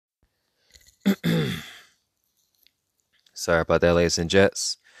Sorry about that, ladies and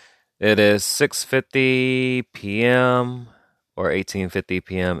gents. It is 6:50 p.m. or 18:50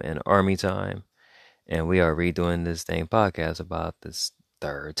 p.m. in Army time, and we are redoing this dang podcast about this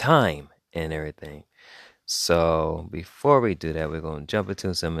third time and everything. So before we do that, we're gonna jump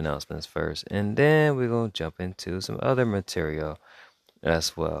into some announcements first, and then we're gonna jump into some other material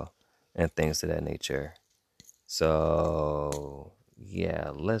as well, and things of that nature. So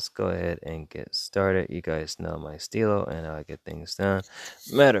yeah, let's go ahead and get started. You guys know my stilo and how I get things done.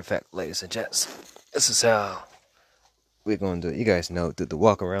 Matter of fact, ladies and gents, this is how we're gonna do it. You guys know do the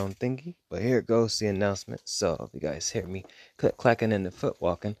walk around thingy, but here goes the announcement. So if you guys hear me click clacking in the foot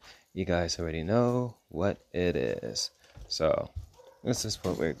walking, you guys already know what it is. So this is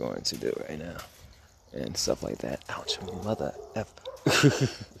what we're going to do right now. And stuff like that. Ouch, mother F.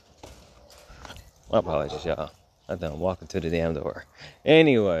 My apologies, y'all. I done walking to the damn door.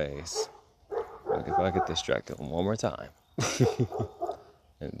 Anyways, if I get distracted one more time.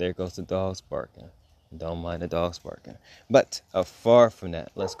 And there goes the dogs barking. Don't mind the dogs barking. But far from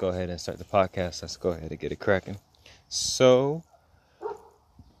that, let's go ahead and start the podcast. Let's go ahead and get it cracking. So,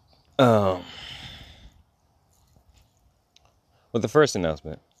 with the first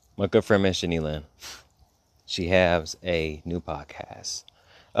announcement, my good friend Miss Jenny Lynn, she has a new podcast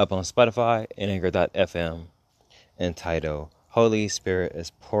up on Spotify and Anchor.fm entitled Holy Spirit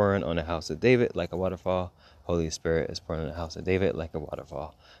is pouring on the house of David like a waterfall. Holy Spirit is pouring on the house of David like a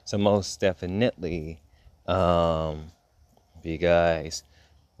waterfall. So most definitely, if you guys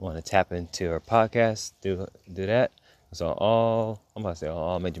want to tap into her podcast, do that. It's on all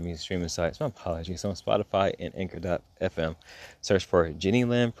major music streaming sites. My apologies. On Spotify and Anchor.fm. Search for Jenny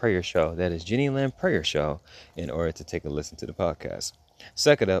Lynn Prayer Show. That is Jenny Lynn Prayer Show in order to take a listen to the podcast.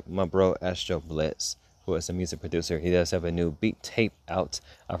 Second up, my bro Astro Blitz, who is a music producer. He does have a new beat tape out.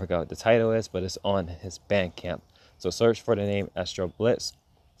 I forgot what the title is, but it's on his Bandcamp. So search for the name Astro Blitz.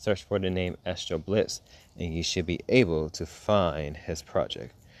 Search for the name Astro Blitz, and you should be able to find his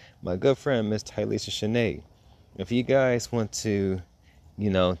project. My good friend, Miss Tylisa Shanae. If you guys want to,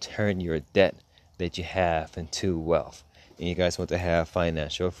 turn your debt that you have into wealth, and you guys want to have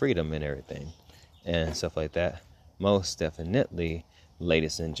financial freedom and everything, and stuff like that, most definitely,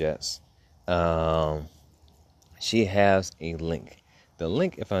 ladies and gents, she has a link. The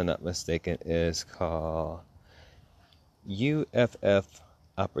link, if I'm not mistaken, is called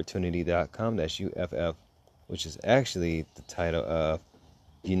UFFopportunity.com. That's UFF, which is actually the title of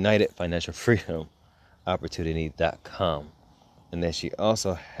United Financial Freedom Opportunity.com. And then she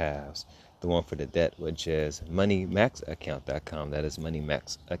also has the one for the debt, which is MoneyMaxAccount.com. That is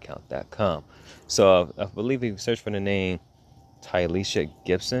MoneyMaxAccount.com. So I believe if you search for the name Tylisa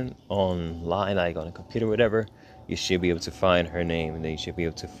Gibson online, like on a computer or whatever, you should be able to find her name, and then you should be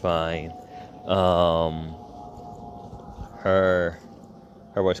able to find her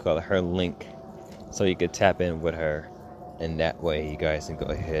her link, so you could tap in with her, and that way you guys can go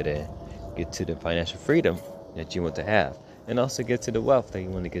ahead and get to the financial freedom that you want to have, and also get to the wealth that you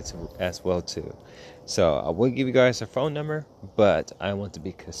want to get to as well too. So I will give you guys her phone number, but I want to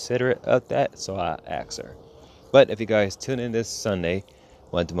be considerate of that, so I ask her. But if you guys tune in this Sunday,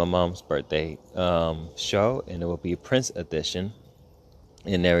 went to my mom's birthday show, and it will be Prince edition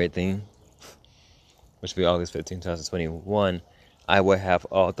and everything, which will be August 15, 2021. I will have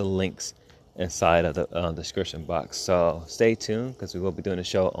all the links inside of the description box. So stay tuned, because we will be doing a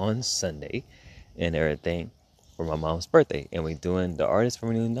show on Sunday and everything for my mom's birthday. And we're doing the artist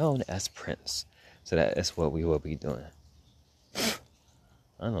formerly known as Prince. So that is what we will be doing. I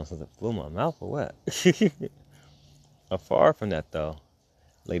don't know, something flew my mouth or what. Far from that though,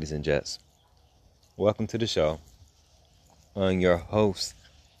 ladies and gents, welcome to the show. I'm your host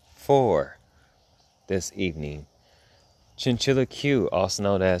for this evening, Chinchilla Q, also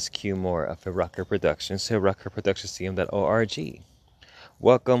known as Q Moore of Hit Rocker Productions, hitrockerproductionsTM.org.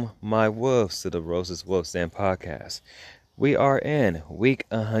 Welcome, my wolves, to the Roses Wolves Den podcast. We are in week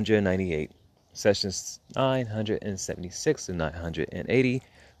 198, sessions 976 to 980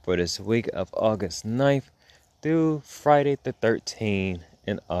 for this week of August 9th through Friday the 13th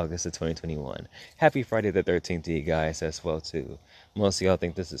in August of 2021. Happy Friday the 13th to you guys as well too. Most of y'all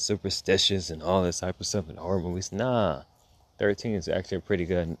think this is superstitious and all this type of stuff in horror movies. Nah, 13 is actually a pretty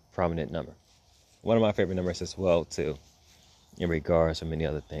good, prominent number. One of my favorite numbers as well too, in regards to many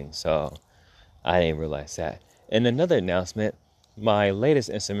other things. So I didn't realize that. And another announcement, my latest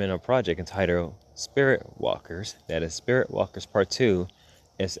instrumental project entitled Spirit Walkers, that is Spirit Walkers Part 2,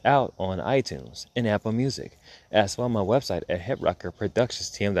 is out on iTunes and Apple Music, as well as my website at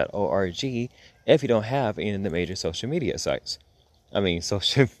hitrockerproductionstm.org if you don't have any of the major social media sites.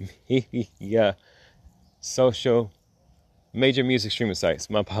 social media, social major music streaming sites.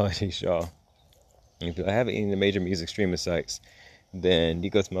 My apologies, y'all. If you have any of the major music streaming sites, then you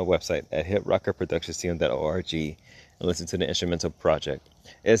go to my website at hiprockerproductionscm.org and listen to the instrumental project.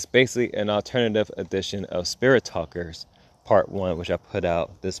 It's basically an alternative edition of Spirit Talkers Part 1, which I put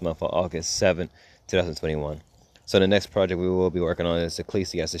out this month on August 7, 2021. So the next project we will be working on is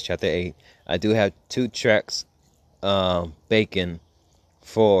Ecclesiastes chapter 8. I do have 2 tracks baking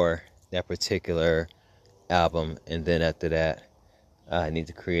for that particular album, and then after that I need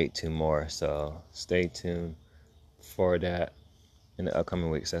to create 2 more, so stay tuned for that in the upcoming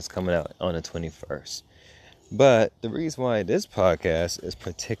weeks. That's coming out on the 21st. But the reason why this podcast is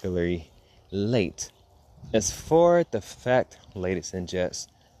particularly late is for the fact, ladies and gents,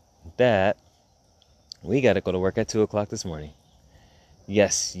 that we got to go to work at 2 o'clock this morning.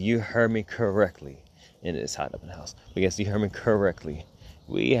 Yes, you heard me correctly. And it's hot up in the house. But yes, you heard me correctly.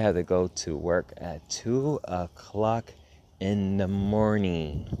 We have to go to work at 2 o'clock in the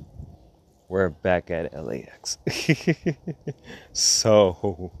morning. We're back at LAX.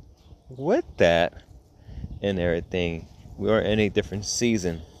 So, with that and everything, we are in a different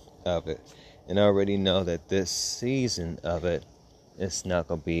season of it. And I already know that this season of it is not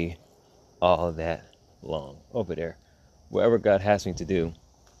going to be all that long over there. Whatever God has me to do,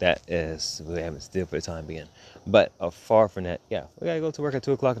 that is what I have to do for the time being. But far from that, yeah, we got to go to work at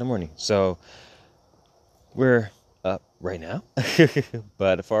 2 o'clock in the morning. So, we're up right now.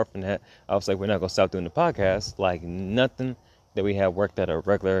 But far from that, I was like, we're not going to stop doing the podcast. Like, nothing that we have worked at a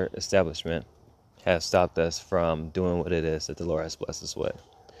regular establishment has stopped us from doing what it is that the Lord has blessed us with.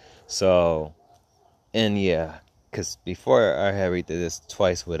 So, and yeah, because before I had read this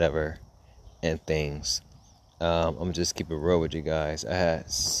twice, whatever, and things, I'm going to just keep it real with you guys. I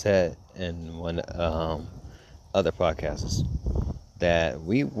had said in one other podcasts that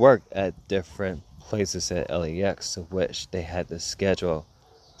we worked at different places at LAX, to which they had the schedule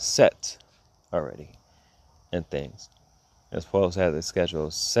set already and things. As well as had the schedule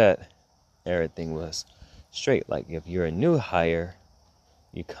set, everything was straight. Like if you're a new hire,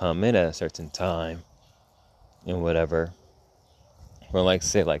 you come in at a certain time and whatever, from like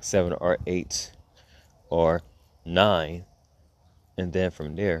say like 7 or 8 or 9, and then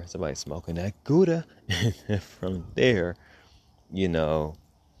from there somebody's smoking that Gouda, and then from there, you know,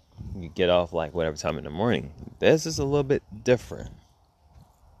 you get off like whatever time in the morning. This is a little bit different.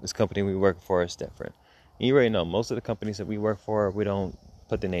 This company we work for is different. And you already know most of the companies that we work for, we don't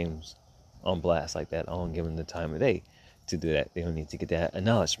put the names on blast like that. I don't give them the time of day to do that. They don't need to get that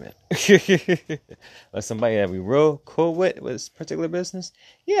acknowledgement. But somebody that we real cool with this particular business,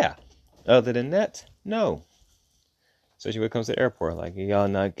 yeah. Other than that, no. Especially when it comes to the airport, like y'all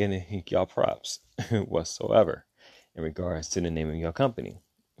not getting y'all props whatsoever in regards to the name of your company.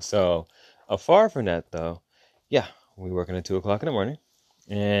 So, far from that though, yeah, we working at 2 o'clock in the morning,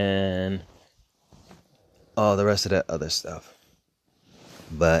 and all the rest of that other stuff.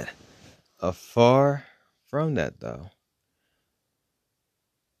 But far from that though,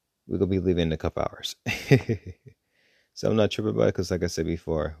 we're gonna be leaving in a couple hours. So I'm not tripping about it, because like I said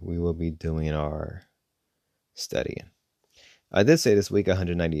before, we will be doing our studying. I did say this week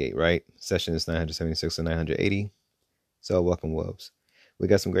 198, right? Session is 976 and 980. So welcome, Wolves. We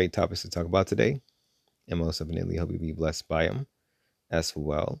got some great topics to talk about today, and most definitely hope you be blessed by them as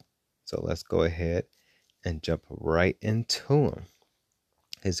well. So let's go ahead and jump right into them.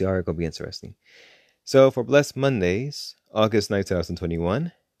 It's already going to be interesting. So for Blessed Mondays, August 9,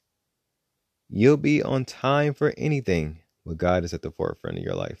 2021, you'll be on time for anything when God is at the forefront of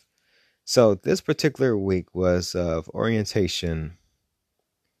your life. So this particular week was of orientation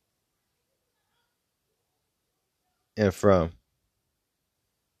and from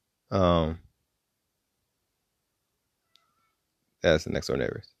that's the next door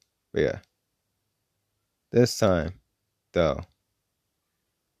neighbors. But yeah, this time though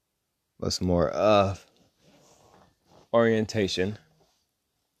was more of orientation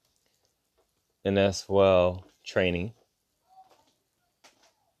and as well training,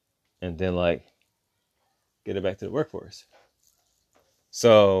 and then like get it back to the workforce.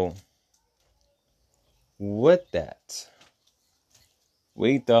 So with that,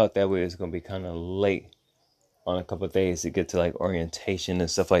 we thought that we was going to be kind of late on a couple of days to get to like orientation and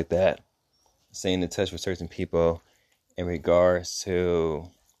stuff like that, staying in touch with certain people in regards to,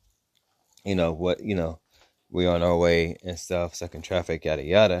 you know, what, you know, we're on our way and stuff, stuck in traffic, yada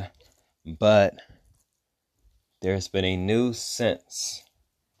yada. But there's been a new sense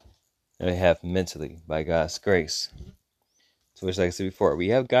that we have mentally by God's grace, to which, like I said before, we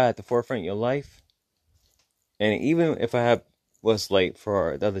have God at the forefront of your life. And even if I have was late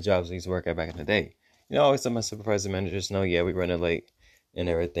for the other jobs I used to work at back in the day. I always let my supervisor managers know, yeah, we running late and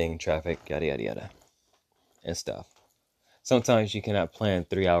everything, traffic, yada, yada, yada, and stuff. Sometimes you cannot plan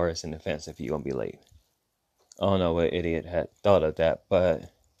 3 hours in advance if you're going to be late. I don't know what idiot had thought of that,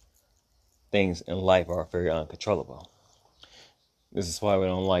 but things in life are very uncontrollable. This is why we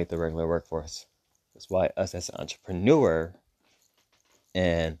don't like the regular workforce. That's why us as an entrepreneur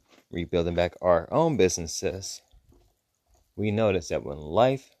and rebuilding back our own businesses, we notice that when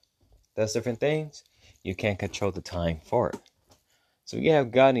life does different things, you can't control the time for it. So you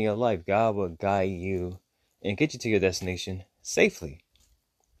have God in your life. God will guide you and get you to your destination safely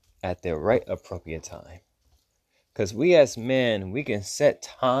at the right appropriate time. Because we as men, we can set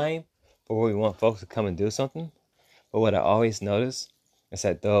time for where we want folks to come and do something. But what I always notice is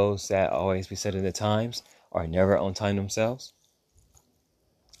that those that always be setting the times are never on time themselves.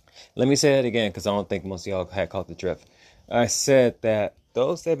 Let me say that again, because I don't think most of y'all had caught the drift. I said that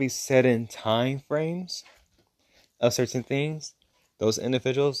those that be setting time frames of certain things, those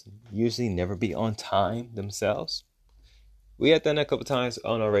individuals usually never be on time themselves. We have done that a couple times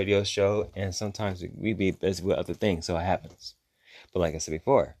on our radio show, and sometimes we be busy with other things, so it happens. But like I said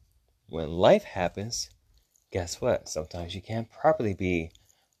before, when life happens, guess what? Sometimes you can't properly be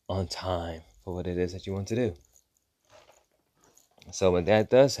on time for what it is that you want to do. So when that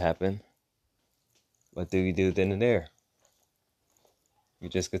does happen, what do you do then and there? You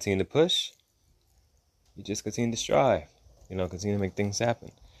just continue to push. You just continue to strive. Continue to make things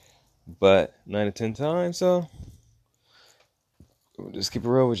happen. But 9 to 10 times, so we'll just keep it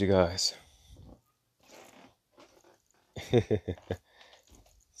real with you guys.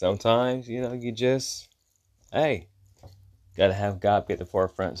 Sometimes, you just, gotta have God be at the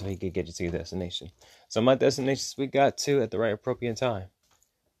forefront so he could get you to your destination. So my destinations we got to at the right appropriate time.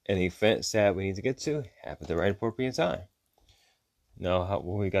 And the events that we need to get to happen at the right appropriate time. Now,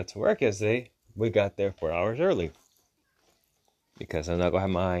 when we got to work yesterday, we got there 4 hours early. Because I'm not going to have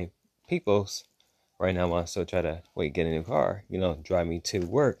my peoples right now want to still try to get a new car, drive me to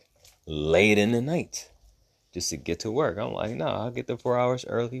work late in the night just to get to work. I'm like, no, I'll get there 4 hours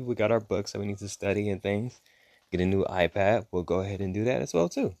early. We got our books that we need to study and things. Get a new iPad. We'll go ahead and do that as well,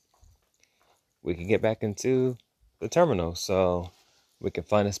 too. We can get back into the terminal so we can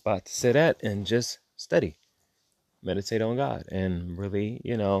find a spot to sit at and just study, meditate on God, and really,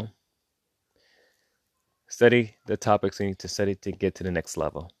 study the topics we need to study to get to the next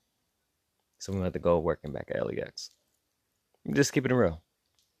level. So we have to go working back at LEX. Just keep it real.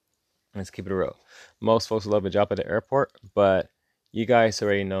 Let's keep it real. Most folks love a job at the airport, but you guys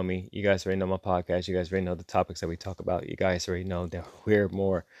already know me. You guys already know my podcast. You guys already know the topics that we talk about. You guys already know that we're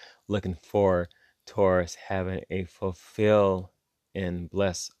more looking forward towards having a fulfilled and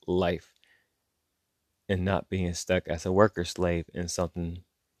blessed life and not being stuck as a worker slave in something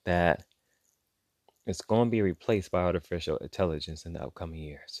that is going to be replaced by artificial intelligence in the upcoming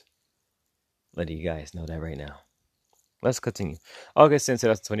years. Letting you guys know that right now. Let's continue. August 10,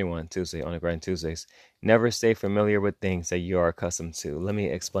 2021, Tuesday, on the Grind Tuesdays. Never stay familiar with things that you are accustomed to. Let me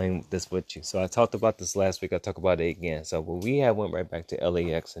explain this with you. So I talked about this last week. I'll talk about it again. So when we went right back to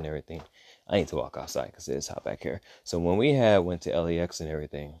LAX and everything, I need to walk outside because it is hot back here. So when we went to LAX and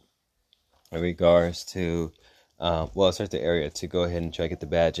everything, in regards to, search the area to go ahead and try to get the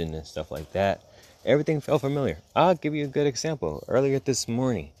badging and stuff like that, everything felt familiar. I'll give you a good example. Earlier this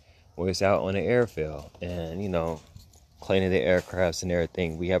morning, we was out on the airfield and, cleaning the aircrafts and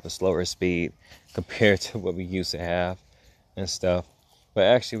everything. We have a slower speed compared to what we used to have and stuff. But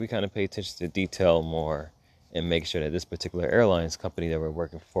actually, we kind of pay attention to detail more and make sure that this particular airlines company that we're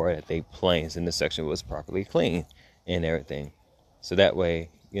working for, that they planes in this section was properly clean and everything. So that way,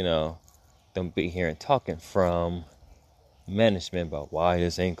 don't be here and talking from management about why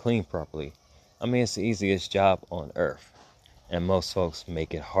this ain't clean properly. I mean, it's the easiest job on earth. And most folks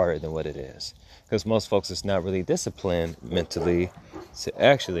make it harder than what it is. Because most folks is not really disciplined mentally to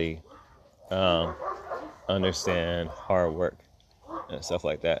actually understand hard work and stuff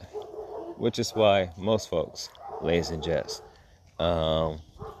like that. Which is why most folks, ladies and gents, go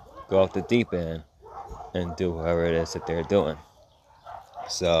off the deep end and do whatever it is that they're doing.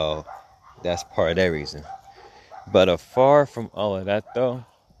 So that's part of that reason. But far from all of that, though,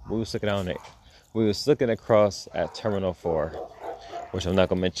 we was looking across at Terminal 4, which I'm not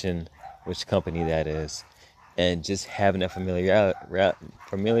going to mention which company that is, and just having that familiarity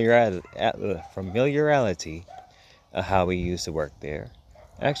of how we used to work there.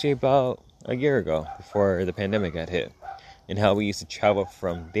 Actually, about a year ago, before the pandemic got hit, and how we used to travel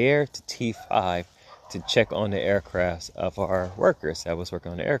from there to T5 to check on the aircrafts of our workers that was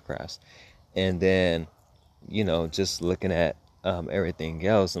working on the aircrafts. And then, just looking at everything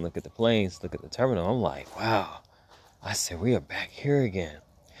else and look at the planes, look at the terminal, I'm like, wow. I said, we are back here again.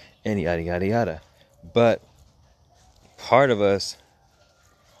 And yada, yada, yada. But part of us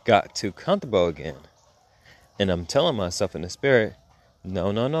got too comfortable again. And I'm telling myself in the spirit,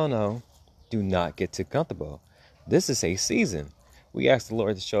 no, no, no, no. Do not get too comfortable. This is a season. We asked the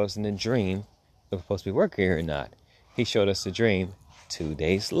Lord to show us in a dream if we're supposed to be working here or not. He showed us the dream 2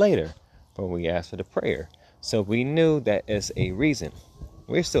 days later when we asked for the prayer. So we knew that it's a reason.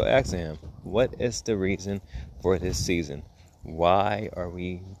 We're still asking him, what is the reason for this season? Why are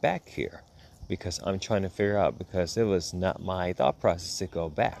we back here? Because I'm trying to figure out, because it was not my thought process to go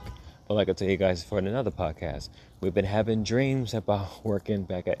back. But like I tell you guys for another podcast, we've been having dreams about working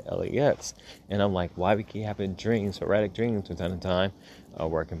back at LAX. And I'm like, why we keep having dreams, erratic dreams from time to time,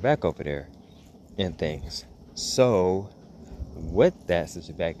 working back over there and things. So with that, since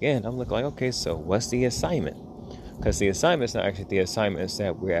we're back in, I'm looking like, okay, so what's the assignment? Because the assignment's not actually the assignments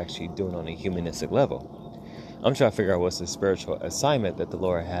that we're actually doing on a humanistic level. I'm trying to figure out what's the spiritual assignment that the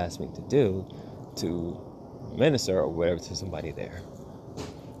Lord has me to do to minister or whatever to somebody there.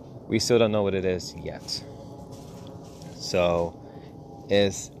 We still don't know what it is yet. So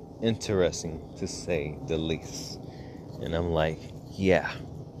it's interesting to say the least. And I'm like, yeah,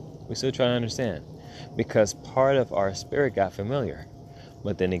 we're still trying to understand. Because part of our spirit got familiar.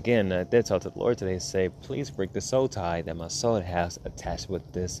 But then again, I did talk to the Lord today and say, please break the soul tie that my soul has attached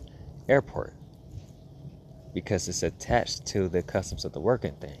with this airport. Because it's attached to the customs of the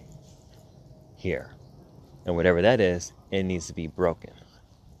working thing here. And whatever that is, it needs to be broken.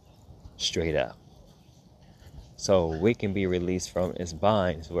 Straight up. So we can be released from its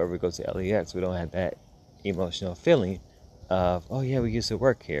binds. Wherever we go to LAX, we don't have that emotional feeling of, oh yeah, we used to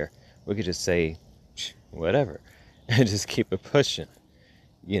work here. We could just say, whatever. And just keep it pushing.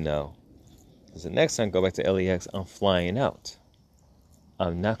 Because the next time I go back to LAX, I'm flying out.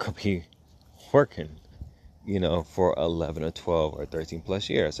 I'm not going to be working, for 11 or 12 or 13 plus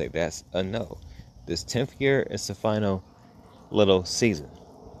years. Like, that's a no. This 10th year is the final little season.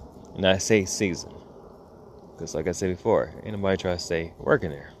 And I say season because, like I said before, ain't nobody try to stay working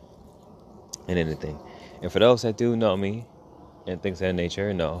there and anything. And for those that do know me and things of that nature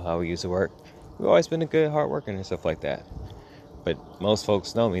and know how we used to work, we've always been a good hard worker and stuff like that. But most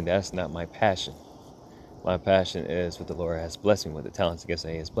folks know me, that's not my passion. My passion is what the Lord has blessed me with, the talents, I guess,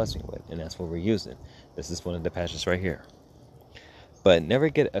 He has blessed me with, and that's what we're using. This is one of the passions right here. But never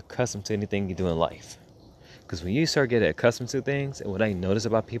get accustomed to anything you do in life. Because when you start getting accustomed to things, and what I notice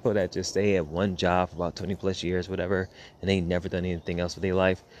about people that just stay at one job for about 20 plus years, whatever, and they never done anything else with their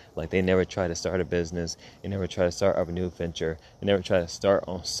life, like they never try to start a business, they never try to start a new venture, they never try to start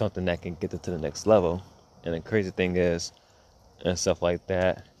on something that can get them to the next level. And the crazy thing is, and stuff like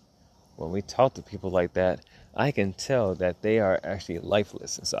that, when we talk to people like that, I can tell that they are actually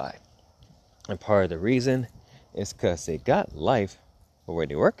lifeless inside. And part of the reason is because they got life for where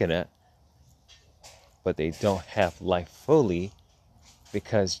they're working at, but they don't have life fully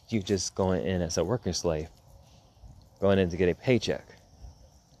because you just going in as a working slave, going in to get a paycheck.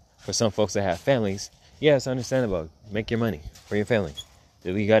 For some folks that have families, yeah, it's understandable. Make your money for your family.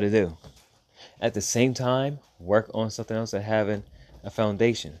 Do what you got to do. At the same time, work on something else that having a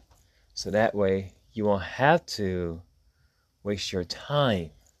foundation. So that way you won't have to waste your time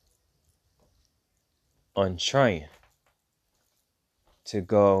on trying to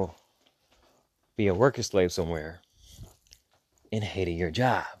go be a worker slave somewhere and hating your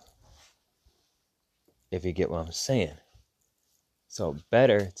job. If you get what I'm saying. So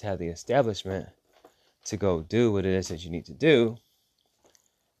better to have the establishment to go do what it is that you need to do,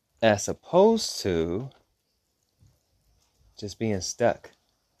 as opposed to just being stuck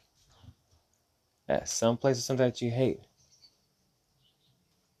at some places, something that you hate,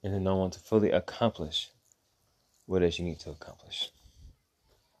 and then don't want to fully accomplish what it is you need to accomplish.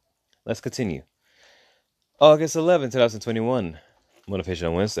 Let's continue. August 11, 2021,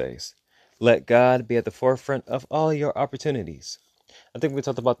 Motivational Wednesdays. Let God be at the forefront of all your opportunities. I think we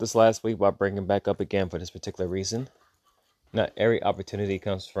talked about this last week, but bringing back up again for this particular reason. Not every opportunity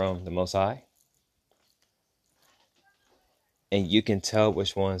comes from the Most High. And you can tell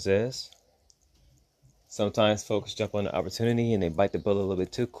which ones is. Sometimes folks jump on the opportunity and they bite the bullet a little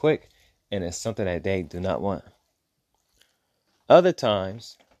bit too quick, and it's something that they do not want. Other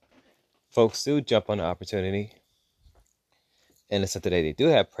times, folks do jump on the opportunity, and it's something that they do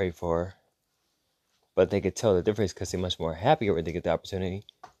have prayed for, but they could tell the difference because they're much more happier when they get the opportunity,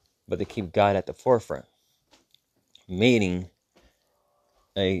 but they keep God at the forefront. Meaning,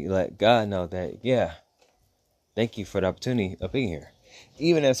 they let God know that, yeah, thank you for the opportunity of being here.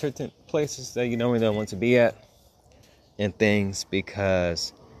 Even at certain places that you normally don't want to be at, in things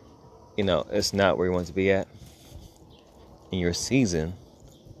because, it's not where you want to be at in your season,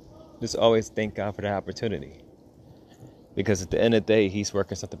 just always thank God for that opportunity. Because at the end of the day, He's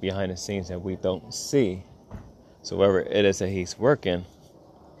working something behind the scenes that we don't see. So whatever it is that He's working,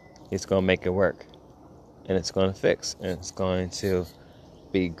 He's going to make it work. And it's going to fix. And it's going to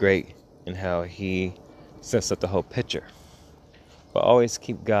be great in how He sets up the whole picture. But always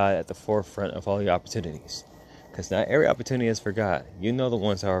keep God at the forefront of all your opportunities. Because not every opportunity is for God. You know the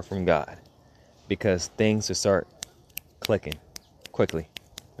ones that are from God. Because things will start clicking quickly,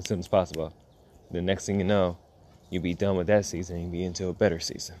 as soon as possible. The next thing you know, you'll be done with that season and you'll be into a better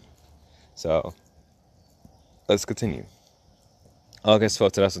season. So, let's continue. August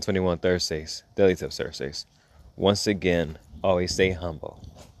 12th, 2021, Thursdays, Daily Tips Thursdays. Once again, always stay humble.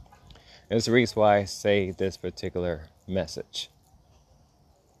 There's a reason why I say this particular message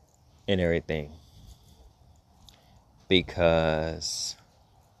and everything. Because,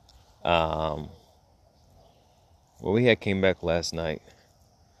 we had came back last night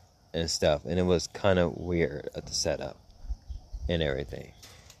and stuff, and it was kind of weird at the setup and everything.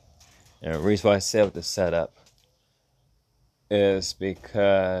 And the reason why I said with the setup is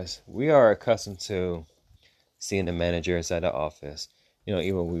because we are accustomed to seeing the managers at the office.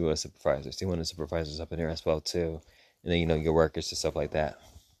 Even we were supervisors. See one of the supervisors up in there as well too. And then, your workers and stuff like that.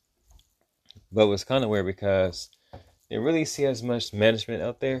 But it was kind of weird because they really see as much management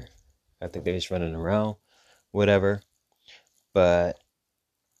out there. I think they're just running around, whatever. But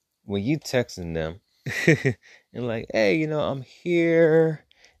when you texting them and like, hey, I'm here,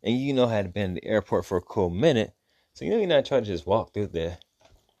 and had been in the airport for a cool minute, so you're not trying to just walk through the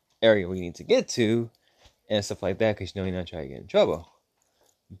area we need to get to and stuff like that, because you're not trying to get in trouble.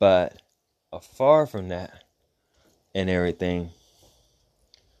 But far from that and everything,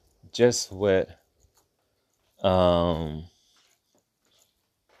 just what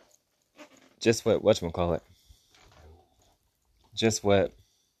whatchamacallit, just what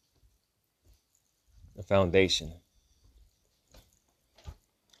the foundation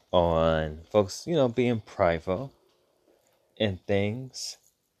on folks, being prideful in things,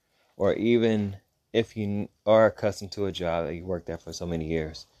 or even if you are accustomed to a job that you worked at for so many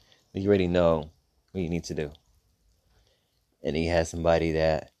years, that you already know what you need to do. And you have somebody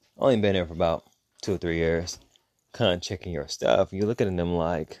that only been there for about 2 or 3 years, kind of checking your stuff. You look at them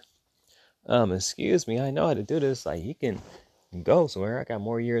like, excuse me, I know how to do this. Like, you can go somewhere. I got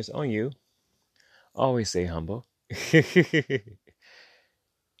more years on you. Always stay humble.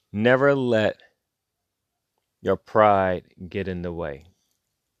 Never let your pride get in the way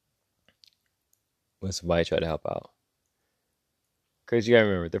when somebody try to help out. Because you gotta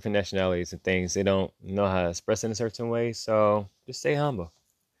remember, different nationalities and things, they don't know how to express in a certain way. So just stay humble.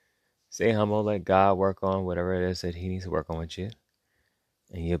 Stay humble. Let God work on whatever it is that He needs to work on with you,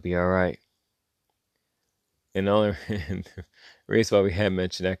 and you'll be all right. And the only reason why we had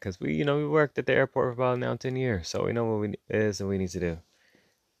mentioned that, because we worked at the airport for about now 10 years, so we know what it is and we need to do.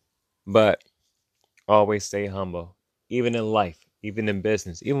 But always stay humble, even in life, even in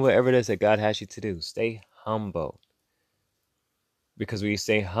business, even whatever it is that God has you to do. Stay humble. Because when you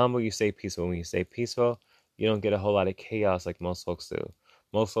stay humble, you stay peaceful. When you stay peaceful, you don't get a whole lot of chaos like most folks do.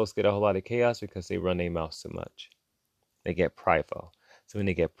 Most folks get a whole lot of chaos because they run their mouths too much. They get prideful. So when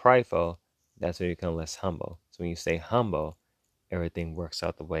they get prideful, that's when you become less humble. So when you stay humble, everything works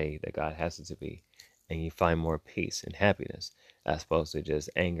out the way that God has it to be. And you find more peace and happiness as opposed to just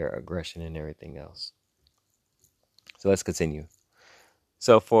anger, aggression, and everything else. So let's continue.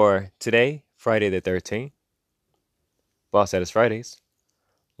 So for today, Friday the 13th, Boss Status Fridays,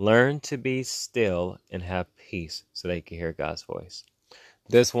 learn to be still and have peace so that you can hear God's voice.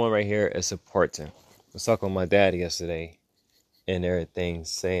 This one right here is important. I was talking with my dad yesterday and everything,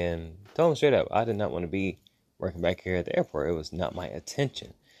 told him straight up, I did not want to be working back here at the airport. It was not my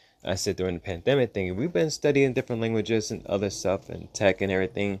intention. I said during the pandemic thing, we've been studying different languages and other stuff and tech and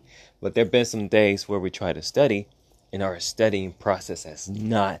everything, but there have been some days where we try to study and our studying process has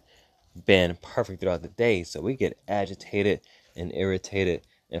not been perfect throughout the day. So we get agitated and irritated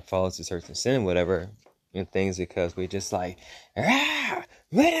and fall into certain sin, whatever, and things because we just like,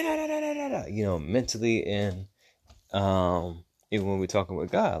 mentally and even when we're talking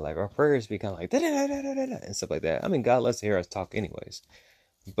with God, like our prayers become like and stuff like that. I mean, God loves to hear us talk anyways,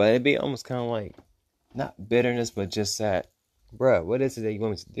 but it'd be almost kind of like not bitterness, but just that, bruh, what is it that you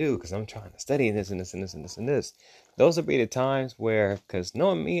want me to do? Because I'm trying to study this and this and this and this and this. Those would be the times where, because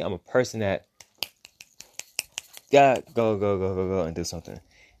knowing me, I'm a person that got go and do something.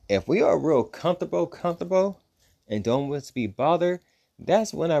 If we are real comfortable and don't want to be bothered,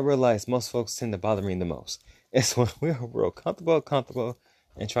 that's when I realize most folks tend to bother me the most. It's when we're real comfortable,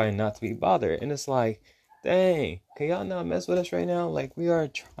 and trying not to be bothered. And it's like, dang, can y'all not mess with us right now? Like, we are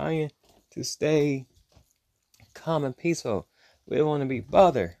trying to stay calm and peaceful. We don't want to be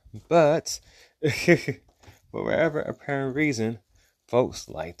bothered. But for whatever apparent reason, folks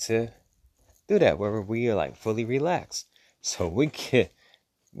like to do that wherever we are like fully relaxed. So we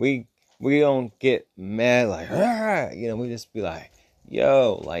don't get mad like, we just be like,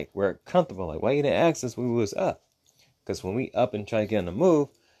 yo, like, we're comfortable. Like, why you didn't ask us when we was up? Because when we up and try to get on the move,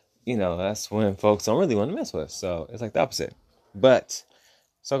 that's when folks don't really want to mess with us. So it's like the opposite. But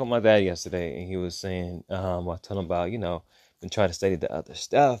I was talking to my dad yesterday, and he was saying, I told him about, been trying to study the other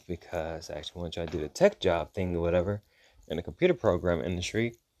stuff because I actually want to try to do the tech job thing or whatever in the computer program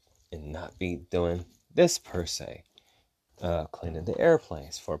industry and not be doing this per se, cleaning the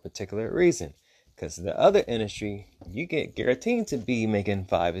airplanes for a particular reason. Because the other industry, you get guaranteed to be making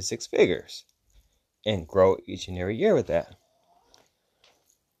 5 and 6 figures and grow each and every year with that.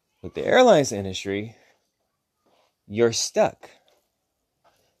 With the airlines industry, you're stuck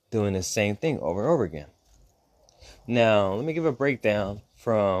doing the same thing over and over again. Now, let me give a breakdown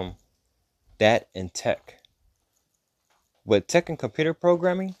from that and tech. With tech and computer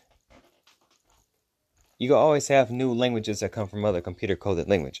programming, you can always have new languages that come from other computer coded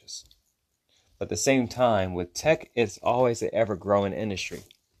languages. But at the same time, with tech, it's always an ever-growing industry.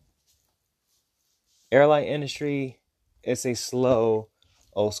 Airline industry is a slow,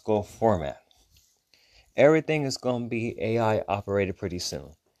 old-school format. Everything is going to be AI operated pretty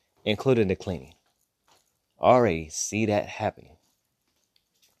soon, including the cleaning. Already see that happening.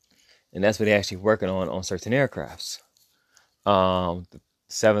 And that's what they're actually working on certain aircrafts. The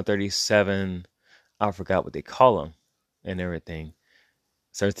 737, I forgot what they call them and everything.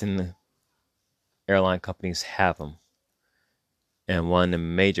 Certain airline companies have them. And one of the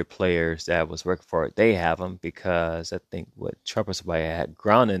major players that was working for it, they have them because I think what Trump or somebody had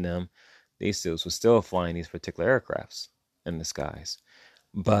grounded them, these dudes were still flying these particular aircrafts in the skies.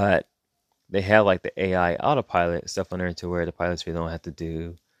 But they have like the AI autopilot stuff on there to where the pilots really don't have to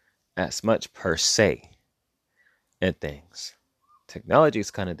do as much per se and things. Technology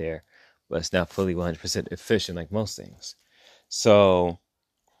is kind of there, but it's not fully 100% efficient like most things. So,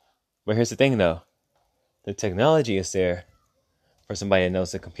 but here's the thing though. The technology is there for somebody that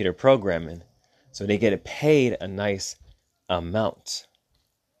knows the computer programming. So they get paid a nice amount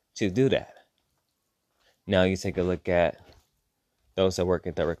to do that. Now you take a look at those that work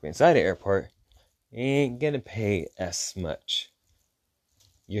directly inside the airport, you ain't getting paid as much.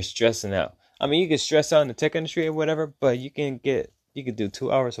 You're stressing out. I mean, you can stress out in the tech industry or whatever, but you can do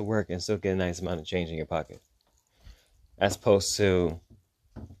 2 hours of work and still get a nice amount of change in your pocket. As opposed to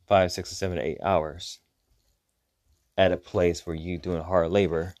 5, 6, 7, 8 hours at a place where you're doing hard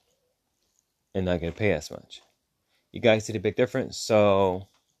labor and not getting paid as much. You guys see the big difference? So,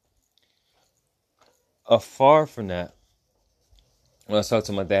 afar from that, when I was talking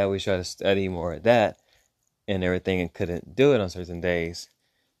to my dad, we tried to study more of that and everything and couldn't do it on certain days.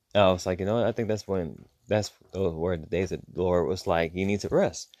 And I was like, I think those were the days that the Lord was like, you need to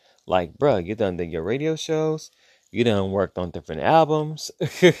rest. Like, bro, you done did your radio shows. You done worked on different albums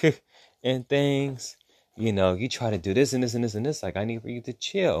and things. You try to do this and this and this and this. Like, I need for you to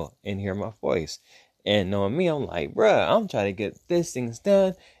chill and hear my voice. And knowing me, I'm like, bruh, I'm trying to get this things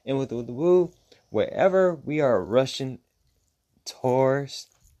done. And with the woo, wherever we are rushing towards,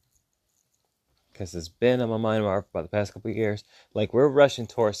 because it's been on my mind about the past couple of years, like we're rushing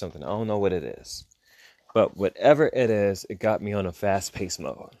towards something. I don't know what it is. But whatever it is, it got me on a fast-paced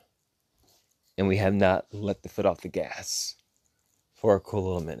mode. And we have not let the foot off the gas for a cool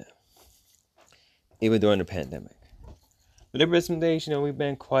little minute. Even during the pandemic. But there have been some days, we've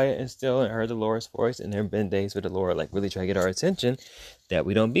been quiet and still and heard the Lord's voice. And there have been days where the Lord like really try to get our attention that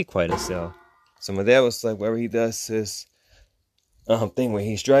we don't be quiet and still. So my dad was like, wherever he does his thing where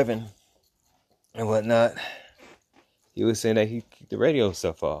he's driving and whatnot, he was saying that he keep the radio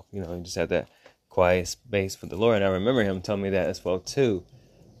stuff off. He just had that quiet space for the Lord. And I remember him telling me that as well too.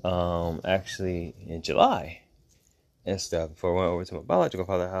 Actually in July and stuff, before I went over to my biological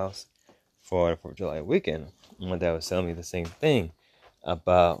father's house for the 4th of July weekend. My dad was telling me the same thing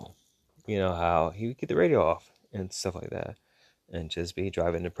about, how he would get the radio off and stuff like that and just be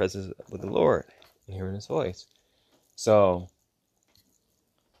driving in the presence with the Lord and hearing his voice. So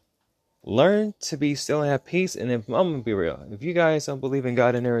learn to be still and have peace. And if I'm gonna be real, if you guys don't believe in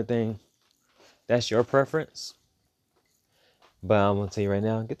God and everything, that's your preference. But I'm gonna tell you right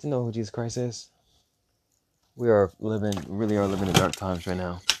now, get to know who Jesus Christ is. We really are living in dark times right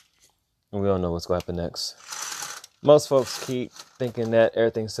now. And we don't know what's going to happen next. Most folks keep thinking that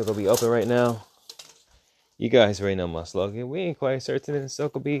everything's still going to be open right now. You guys already know my slogan. We ain't quite certain that so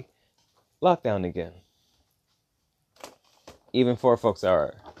could be locked down again. Even for folks that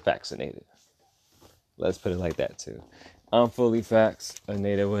are vaccinated. Let's put it like that too. I'm fully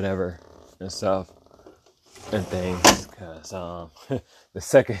vaccinated, whatever, and stuff and things. Cause the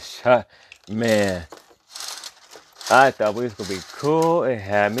second shot, man, I thought we was gonna be cool. It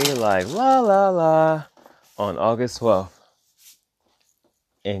had me like la la la on August 12th,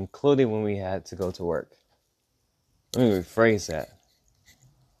 including when we had to go to work. Let me rephrase that.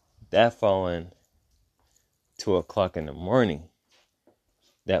 That falling 2:00 in the morning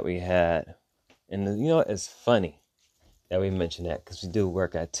that we had, and it's funny that we mentioned that because we do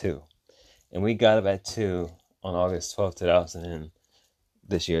work at 2, and we got up at 2 on August 12th, 2000 and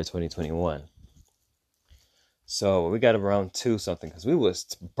this year 2021. So we got up around 2 something because we was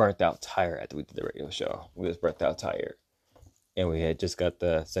burnt out tired after we did the radio show. We was burnt out tired, and we had just got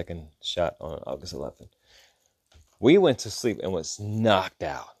the second shot on August 11th. We went to sleep and was knocked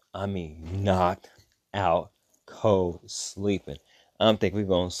out. I mean, knocked out, cold, sleeping. I'm thinking we're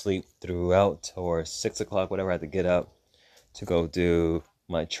going to sleep throughout towards 6 o'clock, whatever. I had to get up to go do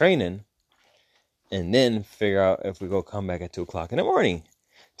my training and then figure out if we go come back at 2 o'clock in the morning,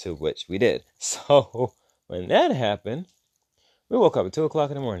 to which we did. So when that happened, we woke up at 2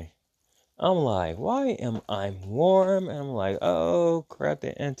 o'clock in the morning. I'm like, why am I warm? And I'm like, oh, crap,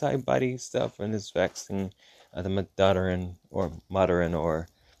 the antibody stuff and this vaccine, the Moderna or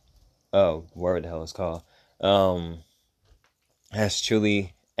whatever the hell it's called, has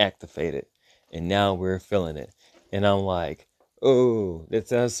truly activated. And now we're feeling it. And I'm like, oh, it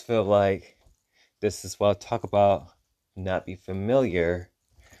does feel like this is what I talk about, not be familiar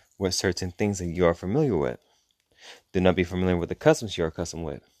with certain things that you are familiar with. Do not be familiar with the customs you're accustomed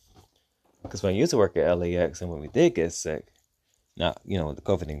with. Because when I used to work at LAX and when we did get sick, not, with the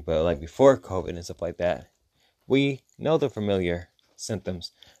COVID thing, but like before COVID and stuff like that, we know the familiar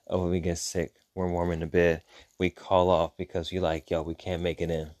symptoms of when we get sick. We're warm in the bed. We call off because you're like, yo, we can't make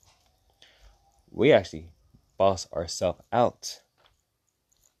it in. We actually boss ourselves out.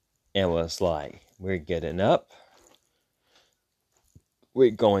 And was like, we're getting up.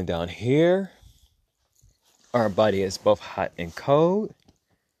 We're going down here. Our body is both hot and cold.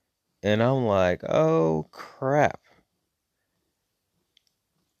 And I'm like, oh, crap.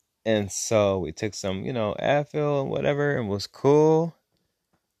 And so we took some, Advil and whatever, and was cool.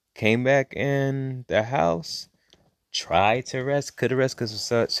 Came back in the house. Tried to rest. Couldn't rest because it was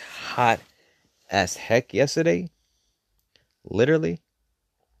such hot as heck yesterday. Literally.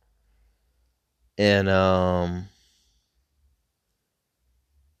 And,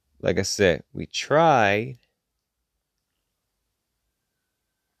 like I said, we tried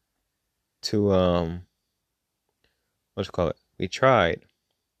to, we tried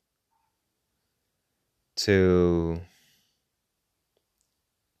to,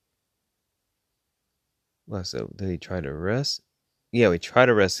 did he try to rest? Yeah, we tried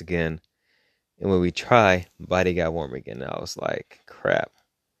to rest again. And when we try, body got warm again. And I was like, crap.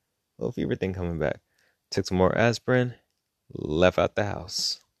 Little fever thing coming back. Took some more aspirin, left out the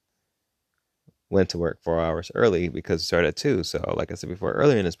house. Went to work 4 hours early because it started at 2. So, like I said before,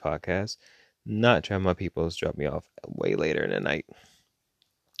 earlier in this podcast, not trying my peoples drop me off way later in the night.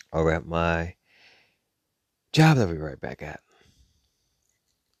 Over at my job that we'll be right back at.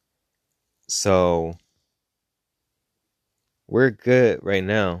 So, we're good right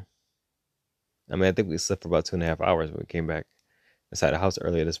now. I mean, I think we slept for about 2.5 hours when we came back inside the house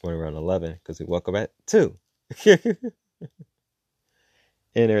earlier this morning around 11 because we woke up at 2.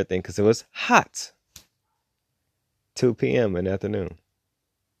 And everything because it was hot. 2 p.m. in the afternoon.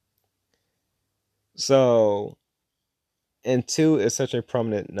 So, and 2 is such a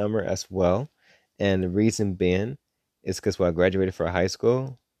prominent number as well. And the reason being is because when I graduated from high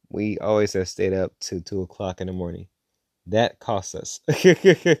school, we always have stayed up to 2 o'clock in the morning. That cost us.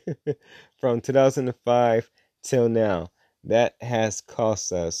 From 2005 till now, that has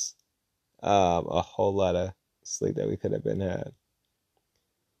cost us a whole lot of sleep that we could have been had.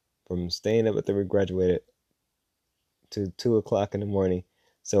 From staying up until we graduated to 2 o'clock in the morning.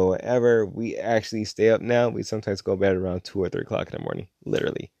 So whenever we actually stay up now, we sometimes go to bed around 2 or 3 o'clock in the morning.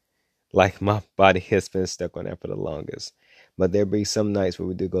 Literally. Like my body has been stuck on that for the longest. But there be some nights where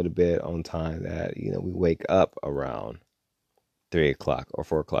we do go to bed on time that, we wake up around 3 o'clock or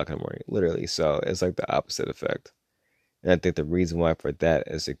 4 o'clock in the morning. Literally. So it's like the opposite effect. And I think the reason why for that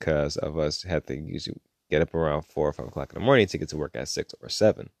is because of us have to usually get up around 4 or 5 o'clock in the morning to get to work at 6 or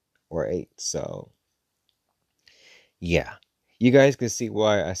 7 or 8. So, yeah. You guys can see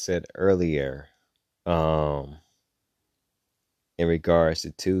why I said earlier, in regards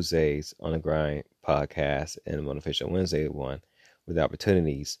to Tuesdays on the grind podcast and Motivational Wednesday one with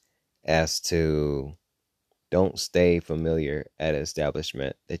opportunities as to don't stay familiar at an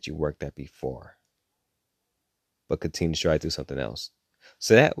establishment that you worked at before, but continue to try to do something else.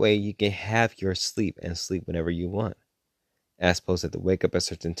 So that way you can have your sleep and sleep whenever you want, as opposed to have to wake up at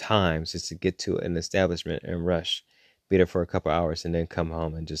certain times just to get to an establishment and rush, be there for a couple hours, and then come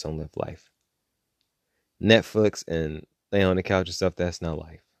home and just don't live life. Netflix and lay on the couch and stuff, that's not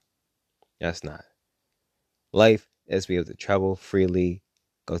life. That's not. Life is be able to travel freely,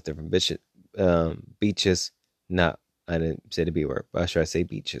 go to different beaches. Not, I didn't say the B word, but I should say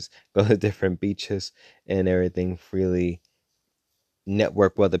beaches. Go to different beaches and everything freely.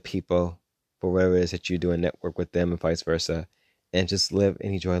 Network with other people for whatever it is that you're doing. Network with them and vice versa. And just live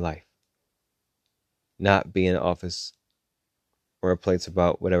and enjoy life. Not be in the office or a place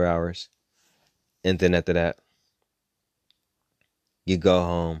about whatever hours. And then after that, you go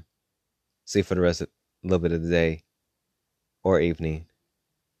home, sleep for the rest of a little bit of the day or evening,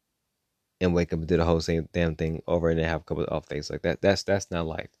 and wake up and do the whole same damn thing over and then have a couple of off days like that. That's not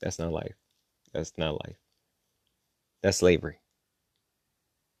life. That's not life. That's not life. That's slavery.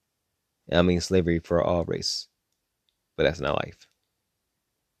 I mean slavery for all race, but that's not life.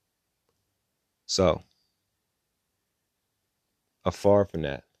 So, afar from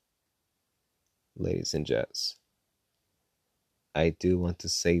that, ladies and gents, I do want to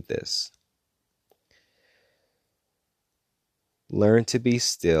say this. Learn to be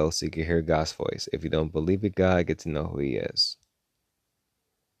still so you can hear God's voice. If you don't believe in God, get to know who He is.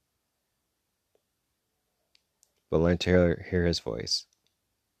 But learn to hear His voice.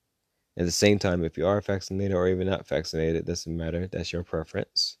 At the same time, if you are vaccinated or even not vaccinated, it doesn't matter. That's your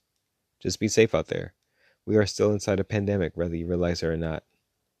preference. Just be safe out there. We are still inside a pandemic, whether you realize it or not.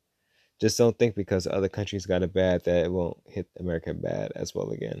 Just don't think because other countries got it bad that it won't hit America bad as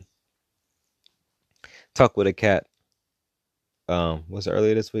well again. Talk with a cat. Was it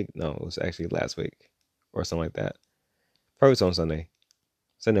earlier this week? No, it was actually last week or something like that. Probably was on Sunday.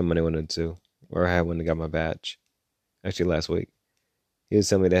 Sunday, Monday, 1 and 2. Or I had when I got my badge. Actually, last week. He was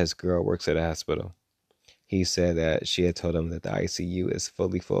telling me that his girl works at a hospital. He said that she had told him that the ICU is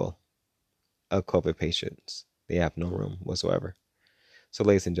fully full of COVID patients. They have no room whatsoever. So,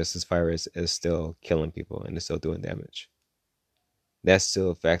 ladies and gentlemen, this virus is still killing people and it's still doing damage. That's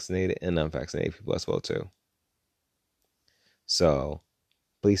still vaccinated and unvaccinated people as well, too. So,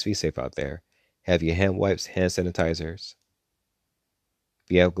 please be safe out there. Have your hand wipes, hand sanitizers.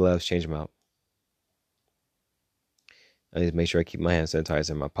 If you have gloves, change them out. I need to make sure I keep my hand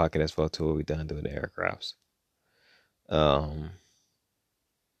sanitizer in my pocket as well, too, when we're done doing the aircrafts.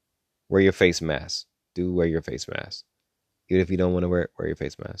 Wear your face mask. Do wear your face mask. Even if you don't want to wear it, wear your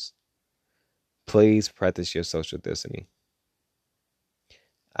face mask. Please practice your social distancing.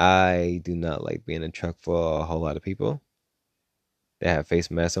 I do not like being in a truck full of a whole lot of people that have face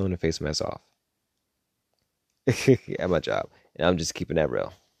masks on and face masks off at my job. And I'm just keeping that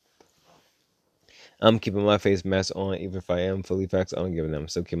real. I'm keeping my face mask on even if I am fully vaxxed. I don't give a damn. I'm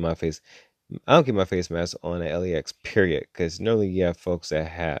still keeping my face. I don't keep my face mask on at LAX, period. Because normally you have folks that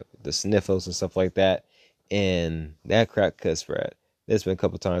have the sniffles and stuff like that. And that crap could spread. There's been a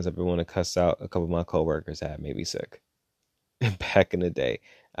couple times I've been wanting to cuss out a couple of my coworkers that made me sick. Back in the day.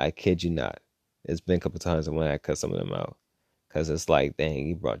 I kid you not. There's been a couple times when I cut some of them out. Because it's like, dang,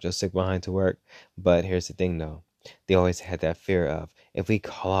 you brought your sick behind to work. But here's the thing, though. They always had that fear of, if we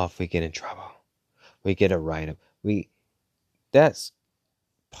call off, we get in trouble. We get a write-up. That's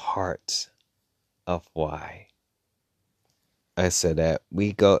part of why I said that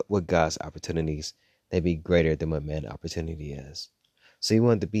we go with God's opportunities. They be greater than what man's opportunity is. So you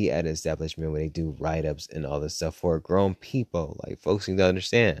want to be at an establishment where they do write-ups and all this stuff for grown people. Like, folks need to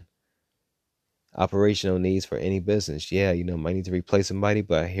understand. Operational needs for any business. Yeah, might need to replace somebody,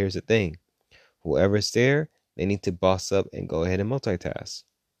 but here's the thing. Whoever's there, they need to boss up and go ahead and multitask.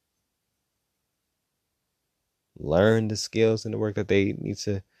 Learn the skills and the work that they need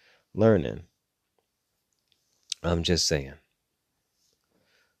to learn in. I'm just saying.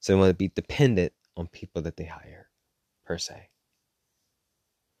 So they want to be dependent on people that they hire, per se.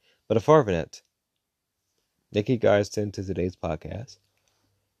 But apart from that, thank you guys to today's podcast.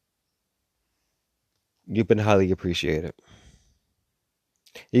 You've been highly appreciated.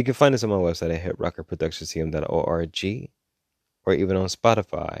 You can find us on my website at hitrockerproductionscm.org or even on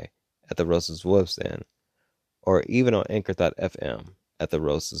Spotify at the Roses Wolf Stand, or even on Anchor.fm at the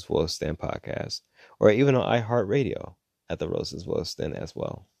Roses Wolf Stand podcast, or even on iHeartRadio at the Roses Wolf Stand as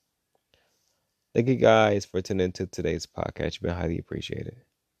well. Thank you guys for tuning into today's podcast. You've been highly appreciated.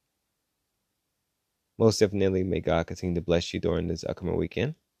 Most definitely, may God continue to bless you during this upcoming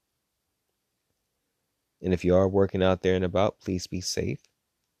weekend. And if you are working out there and about, please be safe.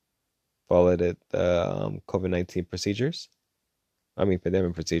 Follow the COVID-19 procedures.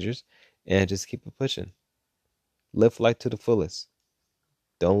 Pandemic procedures. And just keep it pushing. Live life to the fullest.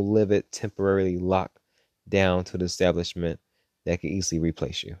 Don't live it temporarily locked down to the establishment that can easily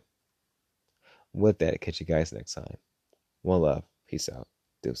replace you. With that, catch you guys next time. One love. Peace out.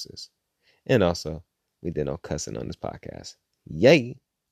 Deuces. And also, we did no cussing on this podcast. Yay!